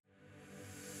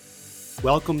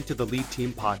Welcome to the Lead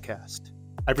Team Podcast.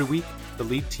 Every week, the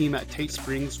Lead Team at Tate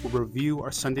Springs will review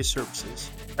our Sunday services,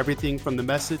 everything from the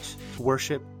message to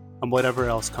worship and whatever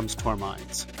else comes to our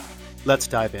minds. Let's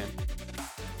dive in.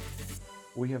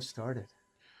 We have started.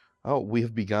 Oh, we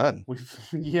have begun.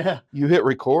 Yeah. You hit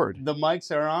record. The mics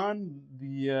are on.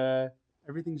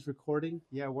 Everything's recording.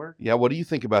 Yeah, we're. Yeah, what do you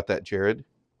think about that, Jared?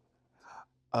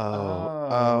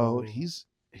 Oh. He's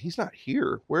not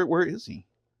here. Where is he?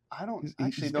 I don't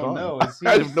He's don't gone. know.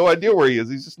 I have no idea where he is.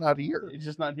 He's just not here. He's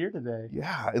just not here today.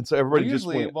 Yeah, and so everybody just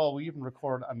went. Well, we even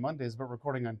record on Mondays, but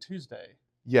recording on Tuesday.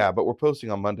 Yeah, but we're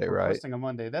posting on Monday, right? Posting on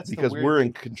Monday. That's because the weird we're thing.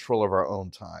 In control of our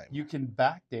own time. You can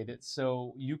backdate it,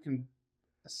 so you can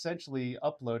essentially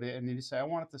upload it, and then you say, I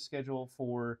want it to schedule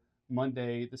for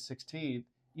Monday the 16th,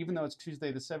 even though it's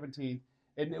Tuesday the 17th,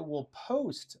 and it will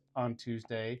post on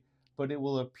Tuesday, but it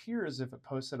will appear as if it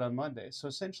posted on Monday. So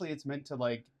essentially it's meant to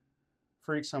like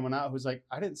freak someone out who's like,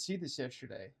 I didn't see this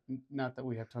yesterday. Not that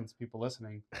we have tons of people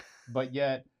listening, but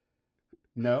yet,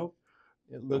 no,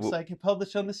 it looks like it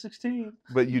published on the 16th.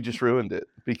 But you just ruined it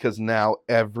because now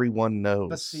everyone knows.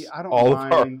 But see, I don't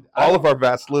mind. All of our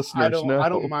vast listeners know. I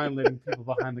don't mind letting people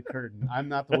behind the curtain. I'm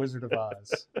not the Wizard of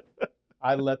Oz.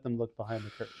 I let them look behind the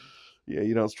curtain. Yeah,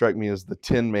 you don't strike me as the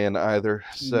Tin Man either.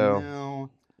 So no,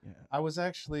 yeah. I was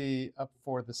actually up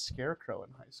for the Scarecrow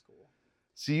in high school.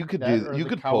 So you could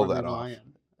pull that off.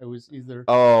 Lion. It was either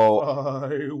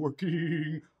I were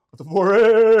king of the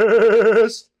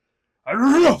forest.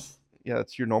 Yeah,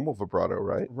 that's your normal vibrato,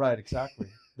 right? Right, exactly.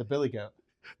 The Billy Goat.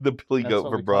 The Billy Goat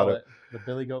vibrato. The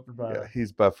Billy Goat vibrato. Yeah,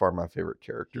 he's by far my favorite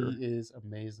character. He is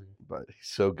amazing. But he's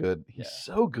so good. He's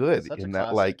so good in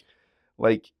that like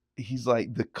he's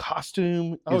like the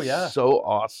costume is so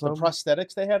awesome. The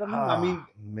prosthetics they had on him. I mean,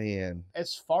 man.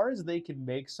 As far as they can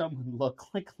make someone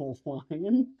look like a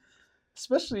lion,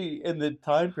 especially in the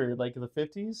time period like in the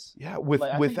 50s. Yeah,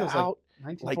 without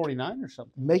 1949 or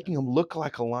something. Making him look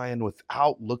like a lion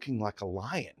without looking like a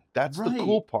lion. That's the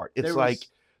cool part. It's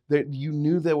that you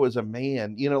knew there was a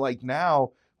man. You know, like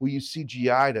now we use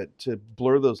CGI to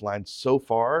blur those lines so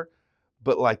far,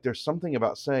 but like there's something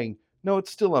about saying, no,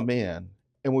 it's still a man.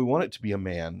 And we want it to be a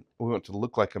man. We want it to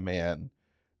look like a man,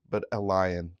 but a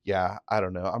lion. Yeah, I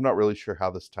don't know. I'm not really sure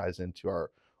how this ties into our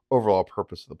overall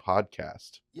purpose of the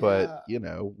podcast. Yeah. But, you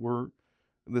know,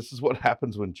 this is what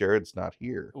happens when Jared's not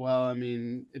here. Well, I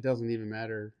mean, it doesn't even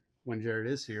matter when Jared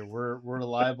is here. We're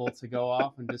liable to go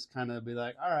off and just kind of be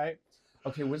like, all right.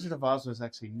 Okay, Wizard of Oz was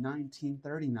actually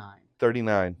 1939.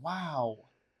 39. Wow.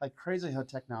 Like crazy how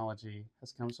technology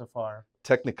has come so far.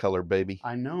 Technicolor, baby.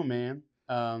 I know, man.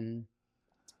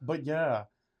 But yeah.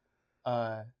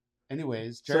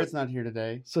 Anyways, Jared's not here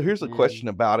today. So here's a question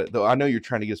about it, though. I know you're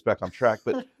trying to get us back on track,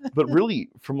 but really,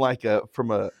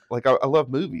 I love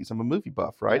movies. I'm a movie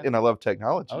buff, right? Yeah. And I love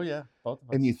technology. Oh yeah, both of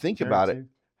us. And you think about it,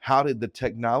 how did the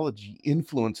technology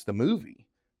influence the movie?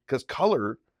 Because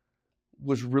color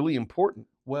was really important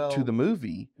to the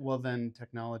movie. Well, then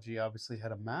technology obviously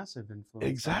had a massive influence.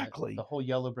 Exactly. The whole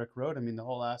Yellow Brick Road. I mean, the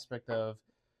whole aspect of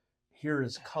here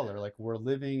is color. Like we're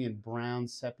living in brown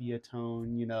sepia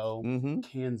tone,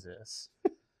 Kansas.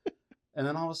 And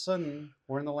then all of a sudden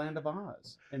we're in the land of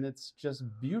Oz and it's just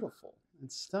beautiful.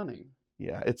 It's stunning.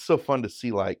 Yeah. It's so fun to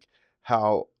see like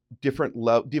how different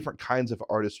kinds of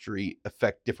artistry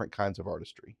affect different kinds of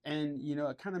artistry. And,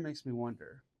 it kind of makes me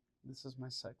wonder, this is my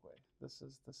segue. This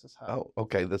is how. Oh,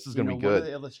 okay. This is going to be good. One of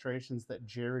the illustrations that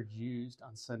Jared used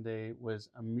on Sunday was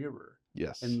a mirror.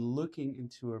 Yes. And looking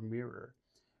into a mirror.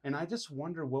 And I just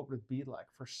wonder what would it be like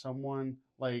for someone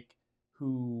like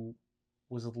who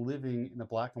was living in a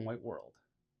black and white world.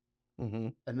 Mm-hmm.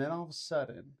 And then all of a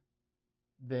sudden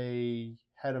they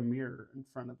had a mirror in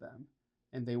front of them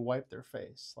and they wiped their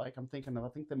face. Like I think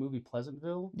the movie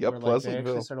Pleasantville. Yep, where Pleasantville. They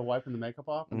actually started wiping the makeup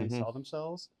off and they saw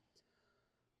themselves.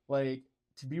 Like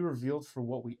to be revealed for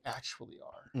what we actually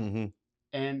are. Mm-hmm.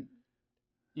 And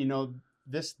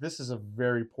this is a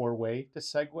very poor way to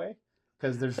segue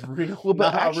because there's real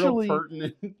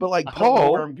pertinent. But like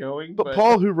Paul, where I'm going, but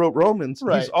Paul, who wrote Romans,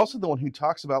 right. He's also the one who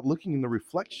talks about looking in the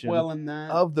reflection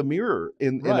of the mirror.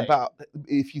 And about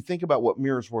if you think about what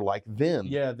mirrors were like then,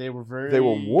 they were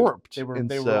warped. They were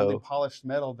only polished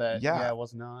metal that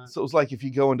was not. So it was like if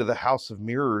you go into the House of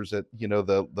Mirrors at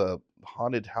the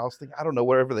haunted house thing. I don't know,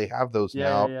 wherever they have those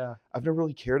now. Yeah. I've never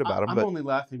really cared about them. I'm only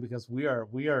laughing because we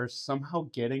are somehow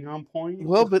getting on point.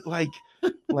 Well, but like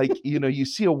you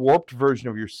see a warped version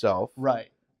of yourself, right?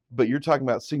 But you're talking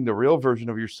about seeing the real version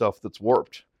of yourself that's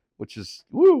warped, which is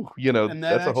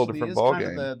that's a whole different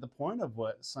ballgame. Kind of the point of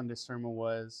what Sunday sermon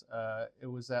was. It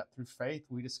was that through faith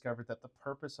we discovered that the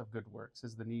purpose of good works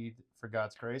is the need for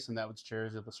God's grace, and that was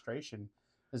Jared's illustration,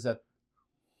 is that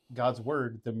God's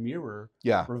word, the mirror,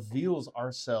 Yeah. reveals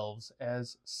ourselves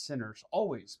as sinners,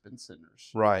 always been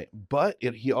sinners. Right. But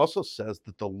he also says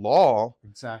that the law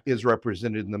Exactly. is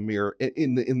represented in the mirror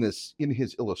in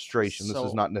his illustration. This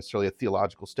is So, not necessarily a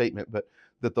theological statement, but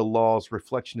that the law's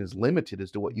reflection is limited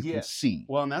as to what you can yes. see.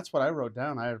 Well, and that's what I wrote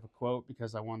down. I have a quote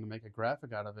because I wanted to make a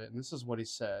graphic out of it. And this is what he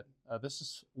said. This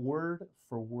is word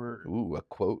for word. Ooh, a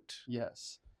quote.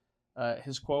 Yes.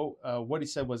 His quote, what he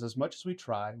said was, as much as we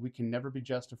try, we can never be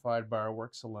justified by our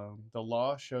works alone. The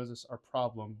law shows us our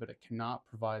problem, but it cannot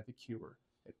provide the cure.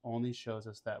 It only shows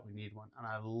us that we need one. And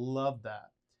I love that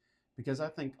because I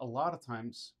think a lot of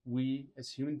times we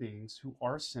as human beings who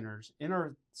are sinners in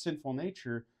our sinful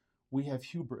nature, we have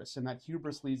hubris. And that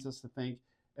hubris leads us to think,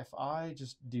 if I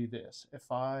just do this,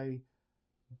 if I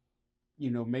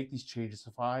make these changes,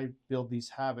 if I build these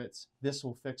habits, this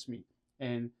will fix me.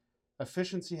 And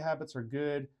efficiency habits are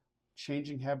good.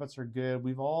 Changing habits are good.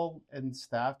 We've all in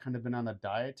staff kind of been on a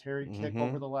dietary kick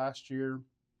over the last year,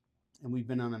 and we've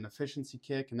been on an efficiency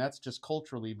kick, and that's just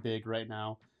culturally big right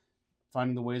now.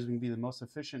 Finding the ways we can be the most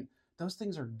efficient. Those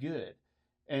things are good.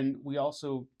 And we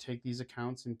also take these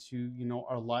accounts into,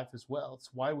 our life as well.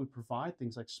 It's why we provide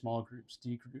things like small groups,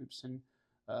 D groups, and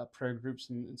prayer groups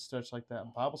and such like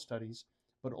that, Bible studies.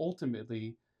 But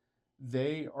ultimately,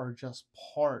 they are just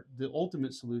part. The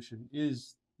ultimate solution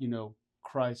is,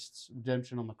 Christ's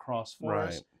redemption on the cross for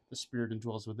us. The Spirit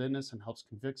indwells within us and helps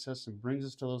convicts us and brings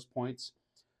us to those points.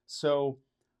 So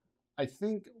I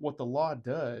think what the law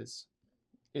does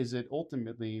is it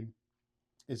ultimately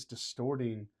is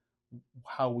distorting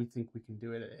how we think we can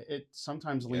do it. It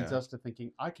sometimes leads us to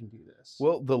thinking, I can do this.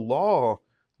 Well, the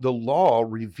law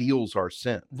reveals our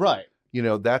sin. Right.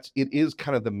 It is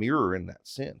kind of the mirror in that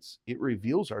sense. It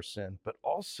reveals our sin, but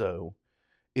also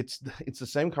it's the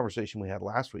same conversation we had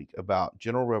last week about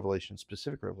general revelation,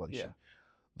 specific revelation. Yeah.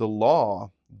 The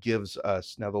law gives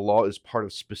us, now the law is part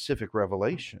of specific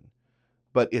revelation,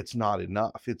 but it's not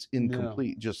enough. It's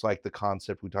incomplete. No. Just like the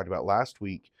concept we talked about last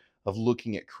week of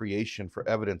looking at creation for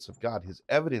evidence of God. His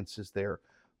evidence is there,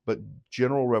 but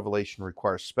general revelation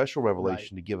requires special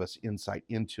revelation to give us insight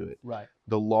into it. Right.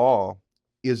 The law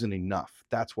isn't enough.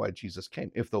 That's why Jesus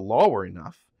came. If the law were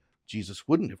enough, Jesus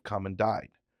wouldn't have come and died.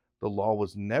 The law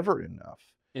was never enough.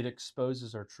 It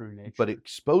exposes our true nature. But it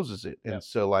exposes it. And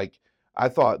so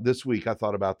this week I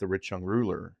thought about the rich young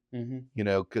ruler,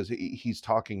 because he's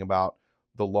talking about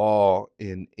the law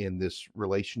in this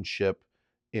relationship.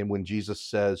 And when Jesus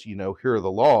says, here are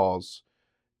the laws,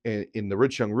 and in the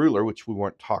rich young ruler, which we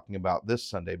weren't talking about this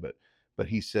Sunday, but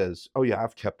he says, oh yeah,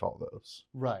 I've kept all those.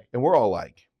 Right. And we're all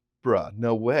like, bruh,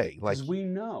 no way. Because we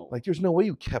know. Like there's no way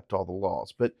you kept all the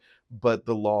laws, but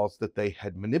the laws that they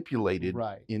had manipulated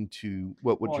into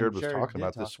what Jared was talking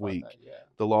about this week,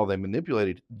 the law they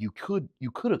manipulated, you could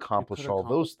accomplish all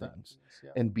those things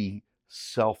and be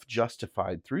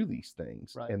self-justified through these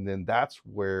things. Right. And then that's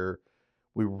where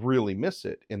we really miss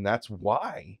it. And that's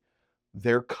why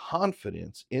their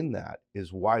confidence in that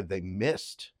is why they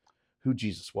missed who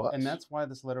Jesus was. And that's why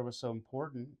this letter was so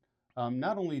important,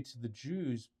 not only to the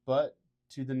Jews, but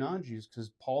to the non-Jews, because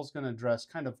Paul's going to address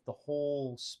kind of the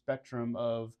whole spectrum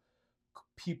of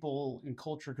people and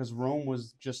culture, because Rome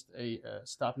was just a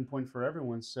stopping point for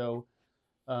everyone. So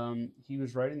he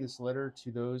was writing this letter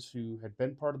to those who had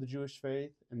been part of the Jewish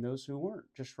faith and those who weren't,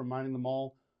 just reminding them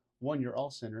all, one, you're all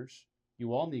sinners.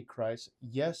 You all need Christ.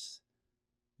 Yes,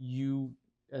 you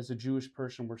as a Jewish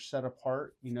person were set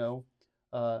apart,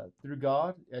 through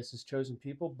God as his chosen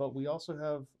people, but we also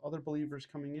have other believers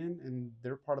coming in and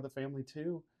they're part of the family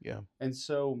too. Yeah. And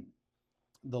so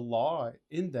the law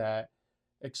in that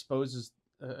exposes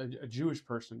a Jewish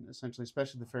person, essentially,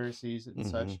 especially the Pharisees and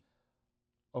such.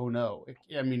 Oh no.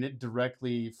 It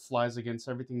directly flies against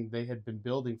everything they had been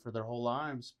building for their whole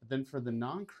lives. But then for the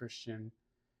non-Christian,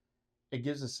 it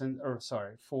gives a sense,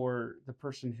 for the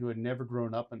person who had never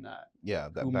grown up in that. Yeah,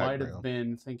 that who background. might have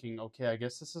been thinking, okay, I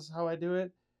guess this is how I do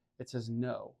it. It says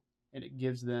no. And it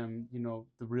gives them,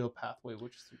 the real pathway,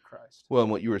 which is through Christ. Well, and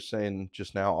what you were saying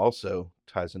just now also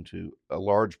ties into a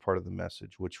large part of the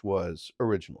message, which was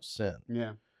original sin.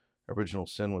 Yeah. Original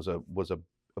sin was a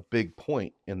big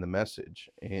point in the message.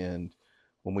 And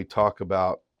when we talk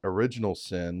about original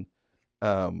sin,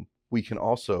 we can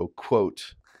also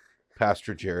quote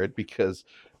Pastor Jared, because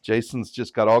Jason's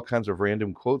just got all kinds of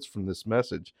random quotes from this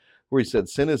message where he said,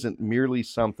 sin isn't merely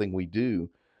something we do,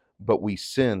 but we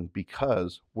sin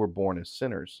because we're born as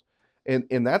sinners.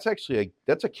 And that's actually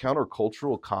that's a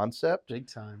countercultural concept. Big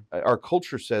time. Our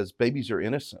culture says babies are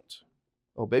innocent.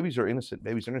 Oh, babies are innocent.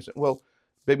 Babies are innocent. Well,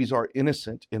 babies are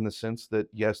innocent in the sense that,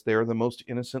 yes, they're the most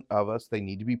innocent of us. They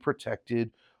need to be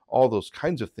protected, all those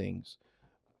kinds of things.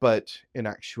 But in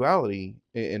actuality,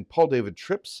 and Paul David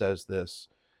Tripp says this,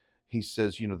 he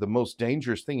says, the most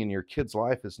dangerous thing in your kid's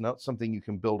life is not something you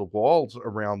can build walls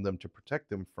around them to protect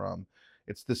them from.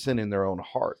 It's the sin in their own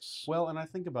hearts. Well, and I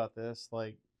think about this,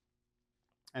 like,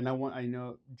 and I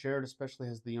know Jared especially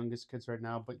has the youngest kids right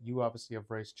now, but you obviously have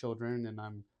raised children, and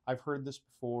I've heard this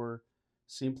before,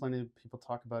 seen plenty of people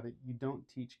talk about it. You don't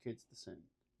teach kids to sin.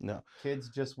 No. Kids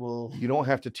just will. You don't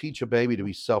have to teach a baby to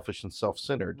be selfish and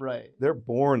self-centered. Right. They're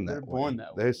born that They're way. born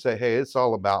that way. They say, hey, it's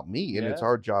all about me. And it's Yeah.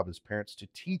 our job as parents to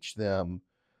teach them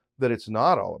that it's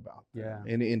not all about them.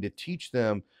 Yeah. And to teach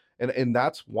them. And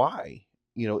that's why,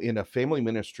 in a family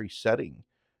ministry setting,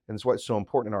 and that's why it's so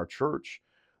important in our church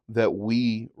that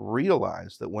we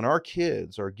realize that when our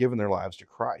kids are giving their lives to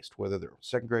Christ, whether they're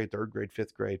second grade, third grade,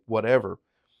 fifth grade, whatever,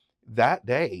 that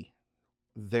day,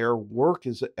 their work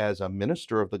as a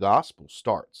minister of the gospel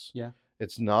starts. Yeah.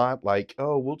 It's not like,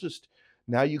 oh, we'll just,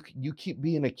 now you keep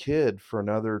being a kid for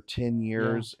another 10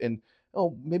 years. Yeah. And,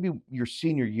 oh, maybe your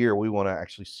senior year, we want to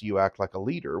actually see you act like a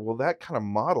leader. Well, that kind of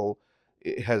model,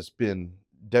 it has been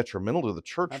detrimental to the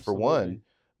church. Absolutely. For one,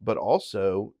 but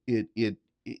also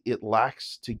it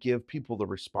lacks to give people the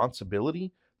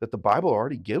responsibility that the Bible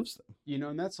already gives them.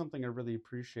 And that's something I really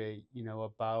appreciate,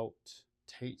 about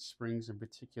Tate Springs in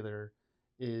particular,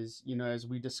 is, as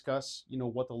we discuss,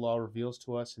 what the law reveals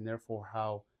to us, and therefore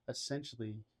how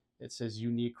essentially it says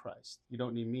you need Christ, you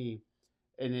don't need me,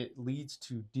 and it leads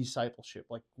to discipleship.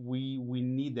 Like we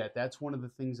need that. That's one of the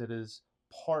things that is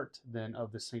part then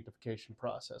of the sanctification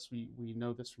process. We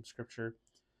know this from Scripture.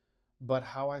 But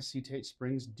how I see Tate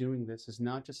Springs doing this is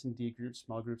not just in D groups,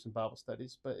 small groups, and Bible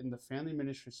studies, but in the family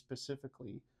ministry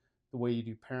specifically, the way you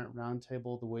do parent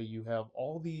roundtable, the way you have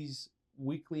all these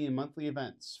weekly and monthly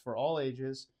events for all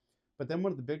ages. But then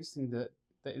one of the biggest things that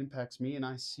impacts me, and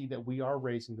I see that we are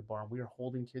raising the bar, we are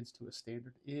holding kids to a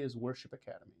standard, is Worship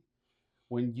Academy.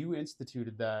 When you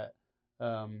instituted that,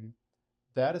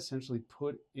 that essentially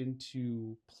put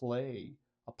into play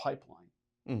a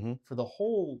pipeline for the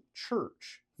whole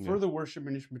church, for the worship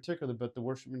ministry in particular, but the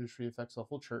worship ministry affects the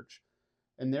whole church.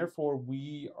 And therefore,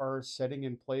 we are setting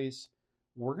in place,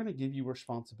 we're going to give you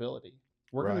responsibility.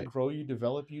 We're going to grow you,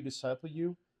 develop you, disciple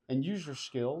you, and use your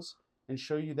skills and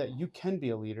show you that you can be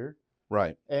a leader.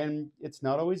 Right. And it's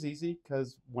not always easy,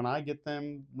 because when I get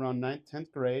them around 9th,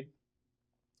 10th grade,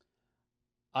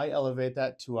 I elevate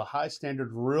that to a high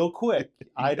standard real quick. Yes.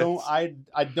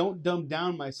 I don't dumb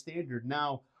down my standard.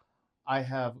 Now, I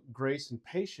have grace and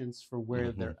patience for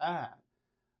where they're at.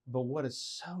 But what is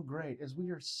so great is we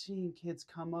are seeing kids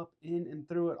come up in and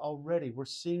through it already. We're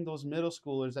seeing those middle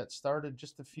schoolers that started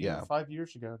just a few 5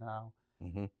 years ago now.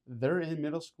 They're in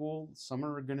middle school. Some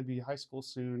are going to be high school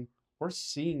soon. We're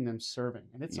seeing them serving,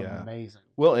 and it's amazing.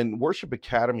 Well, and Worship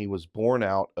Academy was born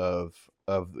out of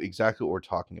exactly what we're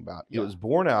talking about. It was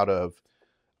born out of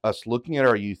us looking at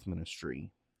our youth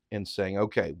ministry and saying,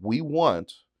 okay, we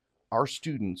want our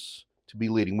students to be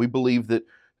leading. We believe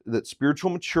that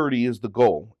spiritual maturity is the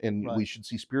goal, and we should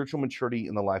see spiritual maturity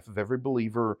in the life of every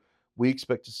believer. We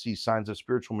expect to see signs of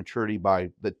spiritual maturity by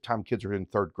the time kids are in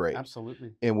third grade.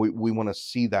 Absolutely. And we want to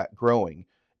see that growing.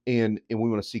 And we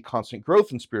want to see constant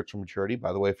growth in spiritual maturity.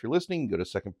 By the way, if you're listening, go to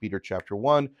 2 Peter chapter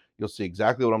 1. You'll see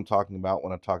exactly what I'm talking about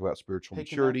when I talk about spiritual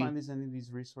maturity. Can I find any of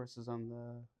these resources on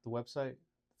the website,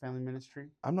 Family Ministry?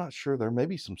 I'm not sure. There may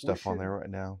be some stuff on there right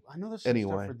now. I know there's some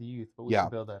stuff for the youth, but we should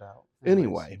build that out.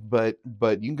 Anyway, but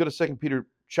you can go to 2 Peter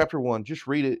chapter 1. Just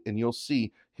read it, and you'll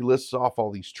see he lists off all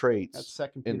these traits.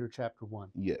 That's 2 Peter chapter 1.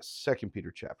 Yes, 2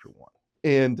 Peter chapter 1.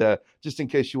 And just in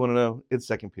case you want to know, it's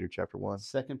 2 Peter chapter 1.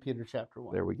 2 Peter chapter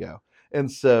 1. There we go. And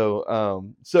so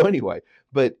anyway,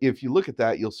 but if you look at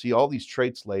that, you'll see all these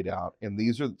traits laid out, and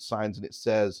these are the signs, and it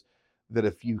says that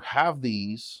if you have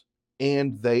these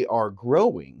and they are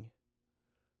growing,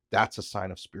 that's a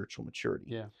sign of spiritual maturity.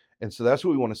 Yeah. And so that's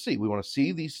what we want to see. We want to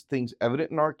see these things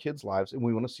evident in our kids' lives, and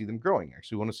we want to see them growing.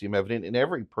 Actually, we want to see them evident in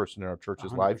every person in our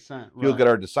church's life. If you look at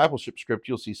our discipleship script,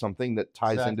 you'll see something that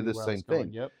ties into this same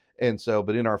thing. Yep. And so,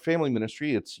 but in our family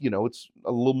ministry, it's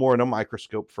a little more in a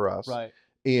microscope for us. Right.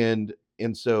 And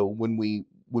so when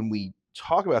we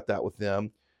talk about that with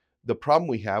them, the problem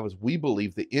we have is we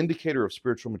believe the indicator of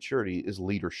spiritual maturity is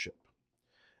leadership.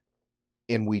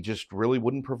 And we just really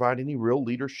wouldn't provide any real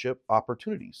leadership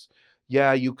opportunities.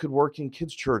 Yeah, you could work in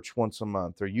kids' church once a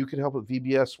month, or you could help at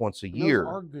VBS once a year.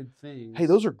 Those are good things. Hey,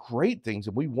 those are great things,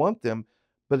 and we want them,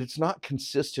 but it's not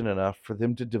consistent enough for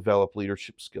them to develop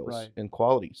leadership skills and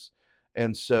qualities.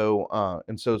 And so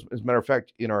as a matter of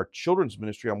fact, in our children's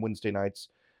ministry on Wednesday nights,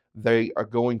 they are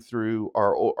going through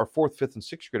our 4th, 5th, and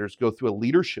 6th graders go through a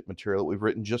leadership material that we've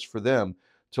written just for them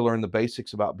to learn the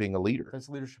basics about being a leader. That's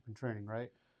leadership and training, right?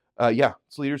 Yeah,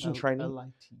 it's Leaders in Training,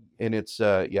 LIT. and it's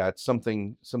it's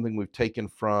something we've taken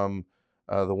from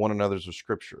the One Another's of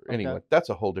Scripture. Okay. Anyway, that's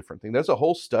a whole different thing. There's a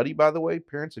whole study, by the way,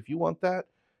 parents, if you want that,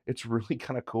 it's really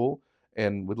kind of cool,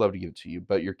 and we'd love to give it to you.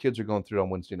 But your kids are going through it on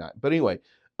Wednesday night. But anyway,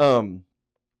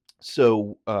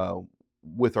 so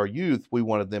with our youth, we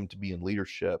wanted them to be in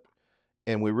leadership,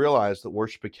 and we realized that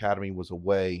Worship Academy was a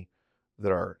way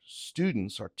that our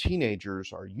students, our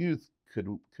teenagers, our youth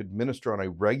could minister on a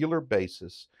regular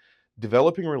basis,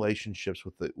 developing relationships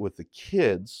with the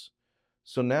kids.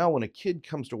 So now when a kid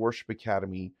comes to Worship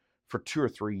Academy for 2 or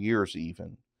 3 years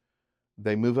even,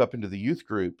 they move up into the youth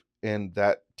group, and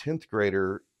that 10th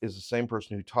grader is the same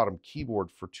person who taught them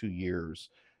keyboard for 2 years,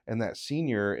 and that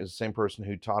senior is the same person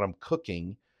who taught them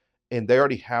cooking, and they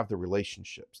already have the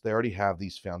relationships. They already have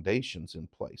these foundations in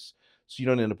place. So you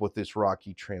don't end up with this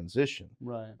rocky transition.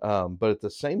 Right. But at the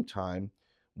same time,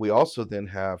 we also then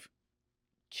have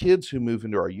kids who move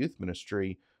into our youth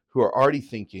ministry who are already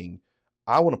thinking,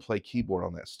 I want to play keyboard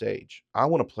on that stage. I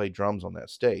want to play drums on that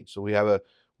stage. So we have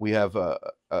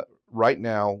right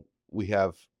now we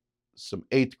have some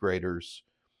 8th graders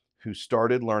who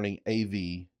started learning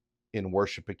AV in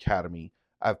Worship Academy.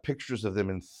 I have pictures of them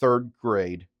in 3rd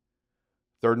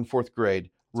and 4th grade,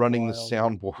 running the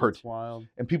soundboard. That's wild.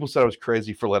 And people said I was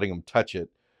crazy for letting them touch it,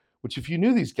 which if you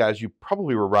knew these guys, you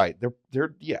probably were right.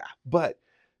 They're but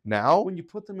now when you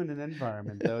put them in an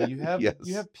environment, though, you have yes.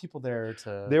 you have people there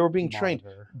to they were being monitor. trained.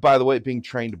 By the way, being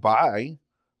trained by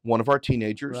one of our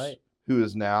teenagers, right, who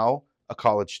is now a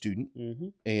college student, mm-hmm.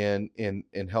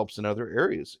 and helps in other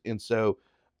areas. And so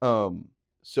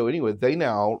anyway, they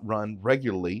now run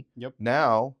regularly. Yep.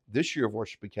 Now this year of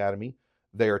Worship Academy,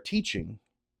 they are teaching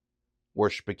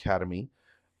Worship Academy,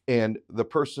 and the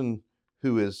person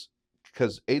who is,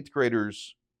 because 8th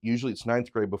graders, usually it's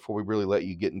 9th grade before we really let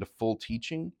you get into full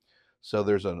teaching. So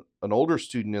there's an older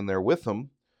student in there with them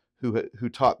who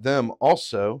taught them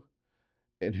also,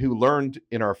 and who learned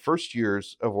in our first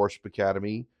years of Worship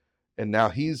Academy, and now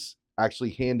he's actually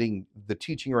handing the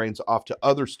teaching reins off to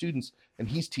other students, and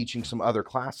he's teaching some other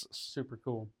classes. Super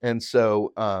cool. And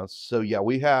so yeah,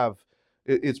 we have,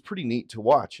 it's pretty neat to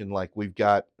watch. And like we've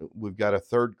got a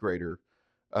 3rd grader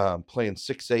playing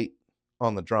 6/8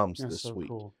 on the drums this week.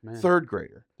 Cool, man. 3rd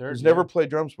grader who's never played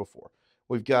drums before.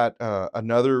 We've got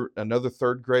another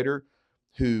 3rd grader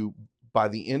who, by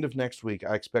the end of next week,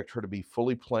 I expect her to be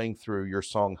fully playing through your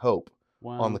song Hope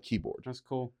on the keyboard. That's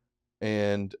cool.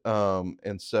 And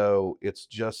so it's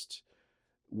just,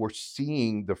 we're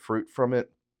seeing the fruit from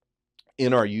it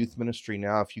in our youth ministry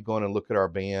now. If you go in and look at our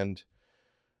band,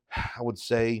 I would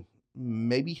say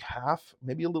maybe half,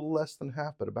 maybe a little less than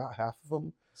half, but about half of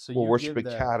them will Worship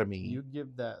Academy. You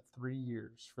give that 3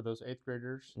 years for those 8th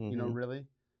graders, mm-hmm. Really.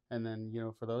 And then,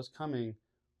 for those coming,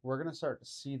 we're going to start to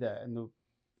see that in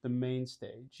the main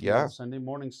stage. Sunday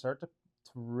mornings start to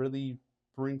really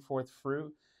bring forth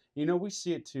fruit. We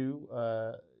see it too.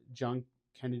 John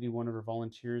Kennedy, one of our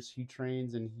volunteers, he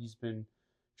trains, and he's been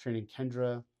training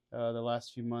Kendra the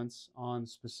last few months on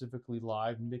specifically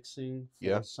live mixing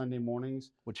for Sunday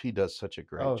mornings. Which he does such a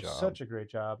great job. Such a great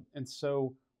job. And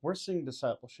so we're seeing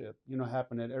discipleship,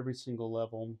 happen at every single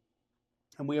level.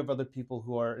 And we have other people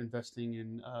who are investing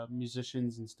in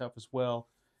musicians and stuff as well.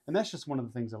 And that's just one of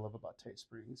the things I love about Tay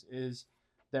Springs, is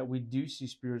that we do see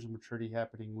spiritual maturity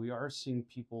happening. We are seeing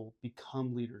people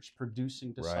become leaders,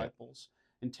 producing disciples,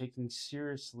 and taking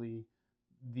seriously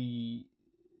the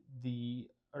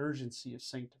urgency of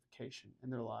sanctification in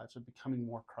their lives, of becoming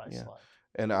more Christ-like.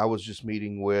 Yeah. And I was just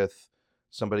meeting with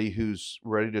somebody who's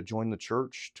ready to join the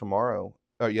church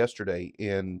yesterday,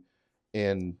 and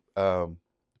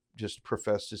just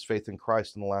professed his faith in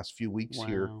Christ in the last few weeks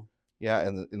here. Yeah,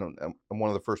 and I'm one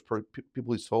of the first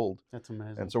people he's told. That's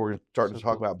amazing. And so we're starting to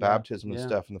talk about baptism and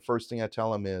stuff. And the first thing I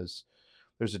tell him is,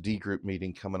 there's a D group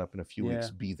meeting coming up in a few weeks.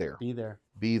 Be there.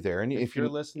 Be there. And if you're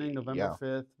listening, November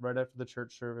 5th, right after the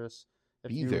church service,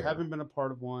 if you haven't been a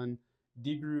part of one,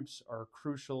 D groups are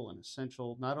crucial and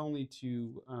essential, not only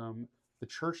to the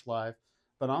church life,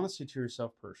 but honestly to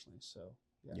yourself personally. So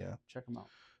check them out.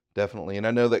 Definitely. And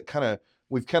I know that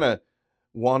we've kind of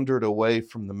wandered away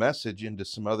from the message into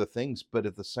some other things, but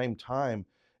at the same time,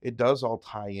 it does all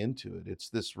tie into it. It's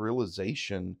this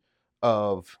realization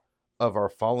of our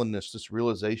fallenness, this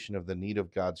realization of the need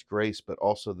of God's grace, but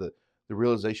also the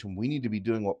realization we need to be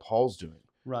doing what Paul's doing.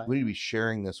 Right. We need to be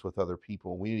sharing this with other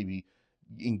people. We need to be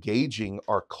engaging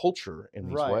our culture in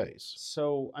these ways.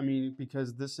 So,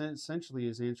 because this essentially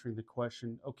is answering the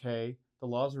question, okay, the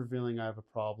law is revealing I have a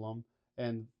problem,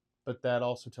 but that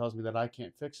also tells me that I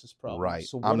can't fix this problem. Right.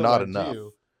 So I'm not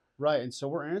enough. Right. And so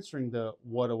we're answering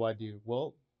what do I do?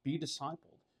 Well, be discipled.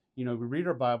 we read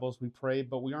our Bibles, we pray,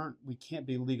 but we can't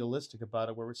be legalistic about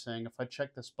it where we're saying, if I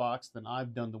check this box, then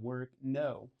I've done the work.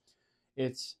 No,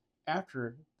 it's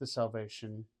after the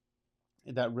salvation,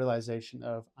 that realization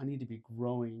of I need to be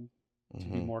growing to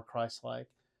be more Christ-like.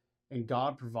 And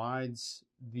God provides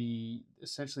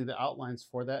essentially the outlines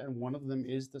for that. And one of them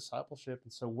is discipleship.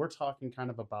 And so we're talking kind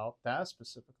of about that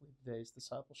specifically today, is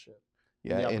discipleship.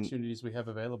 Yeah, and the opportunities we have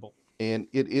available. And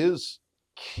it is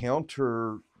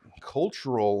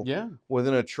counter-cultural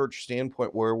within a church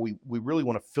standpoint, where we really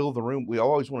want to fill the room. We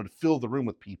always wanted to fill the room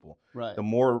with people. Right. The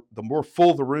more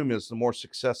full the room is, the more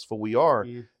successful we are,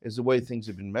 is the way things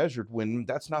have been measured, when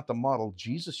that's not the model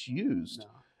Jesus used. No.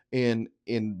 And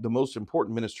the most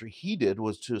important ministry he did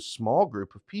was to a small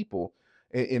group of people.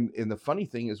 And the funny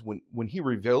thing is, when he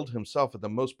revealed himself at the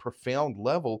most profound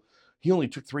level, he only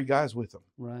took 3 guys with him.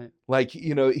 Right. Like,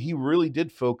 he really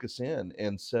did focus in.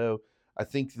 And so I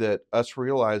think that us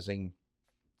realizing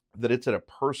that it's at a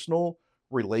personal,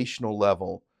 relational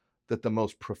level that the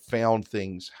most profound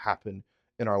things happen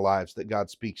in our lives, that God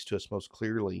speaks to us most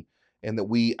clearly, and that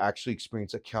we actually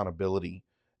experience accountability.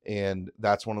 And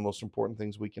that's one of the most important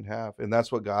things we can have. And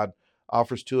that's what God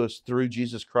offers to us through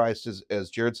Jesus Christ, as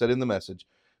Jared said in the message,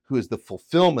 who is the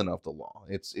fulfillment of the law.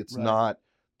 It's Right. not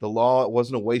the law. It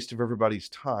wasn't a waste of everybody's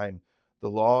time.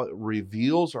 The law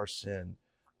reveals our sin,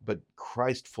 but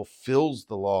Christ fulfills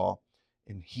the law,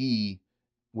 and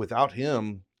without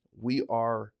him, we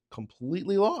are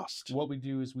completely lost. What we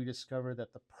do is we discover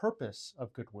that the purpose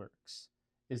of good works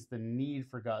is the need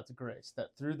for God's grace.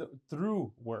 That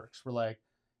through works, we're like,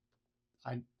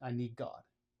 I need God.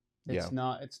 It's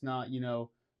not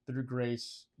through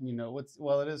grace,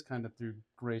 it is kind of through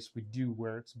grace we do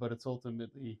works, but it's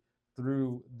ultimately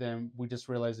through them we just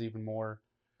realize even more,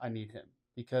 I need him,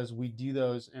 because we do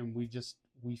those and we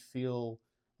feel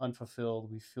unfulfilled,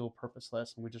 we feel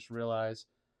purposeless, and we just realize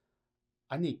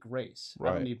I need grace. Right.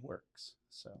 I don't need works.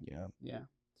 So yeah.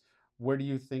 Where do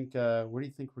you think we're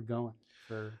going?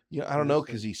 I don't know,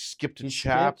 because he skipped a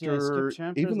chapter,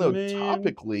 even though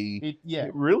topically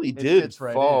it really did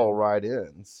fall right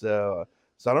in. So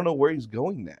I don't know where he's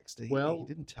going next. He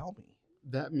didn't tell me.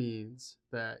 That means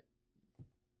that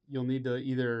you'll need to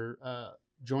either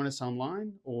join us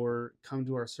online or come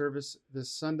to our service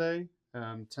this Sunday,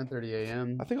 10:30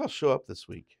 a.m. I think I'll show up this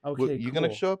week. Okay, you going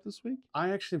to show up this week?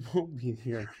 I actually won't be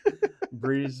here.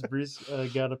 Breeze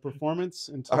got a performance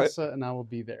in Tulsa, and I will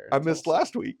be there. I missed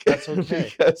last week. That's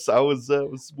okay. Because I was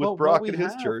with Brock at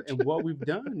his church. And what we've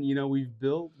done,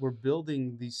 we're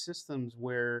building these systems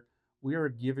where we are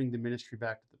giving the ministry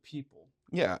back to the people.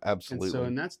 Yeah, absolutely.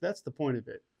 And that's the point of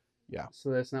it. Yeah.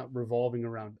 So that's not revolving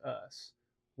around us.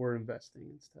 We're investing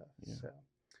in stuff. Yeah. So,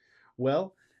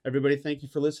 well, everybody, thank you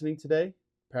for listening today.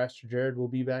 Pastor Jared will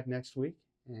be back next week,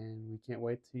 and we can't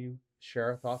wait to share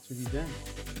our thoughts with you then.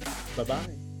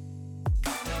 Bye-bye.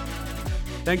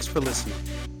 Thanks for listening.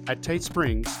 At Tate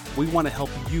Springs, we want to help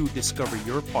you discover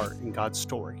your part in God's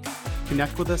story.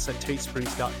 Connect with us at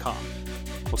tatesprings.com.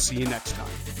 We'll see you next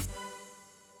time.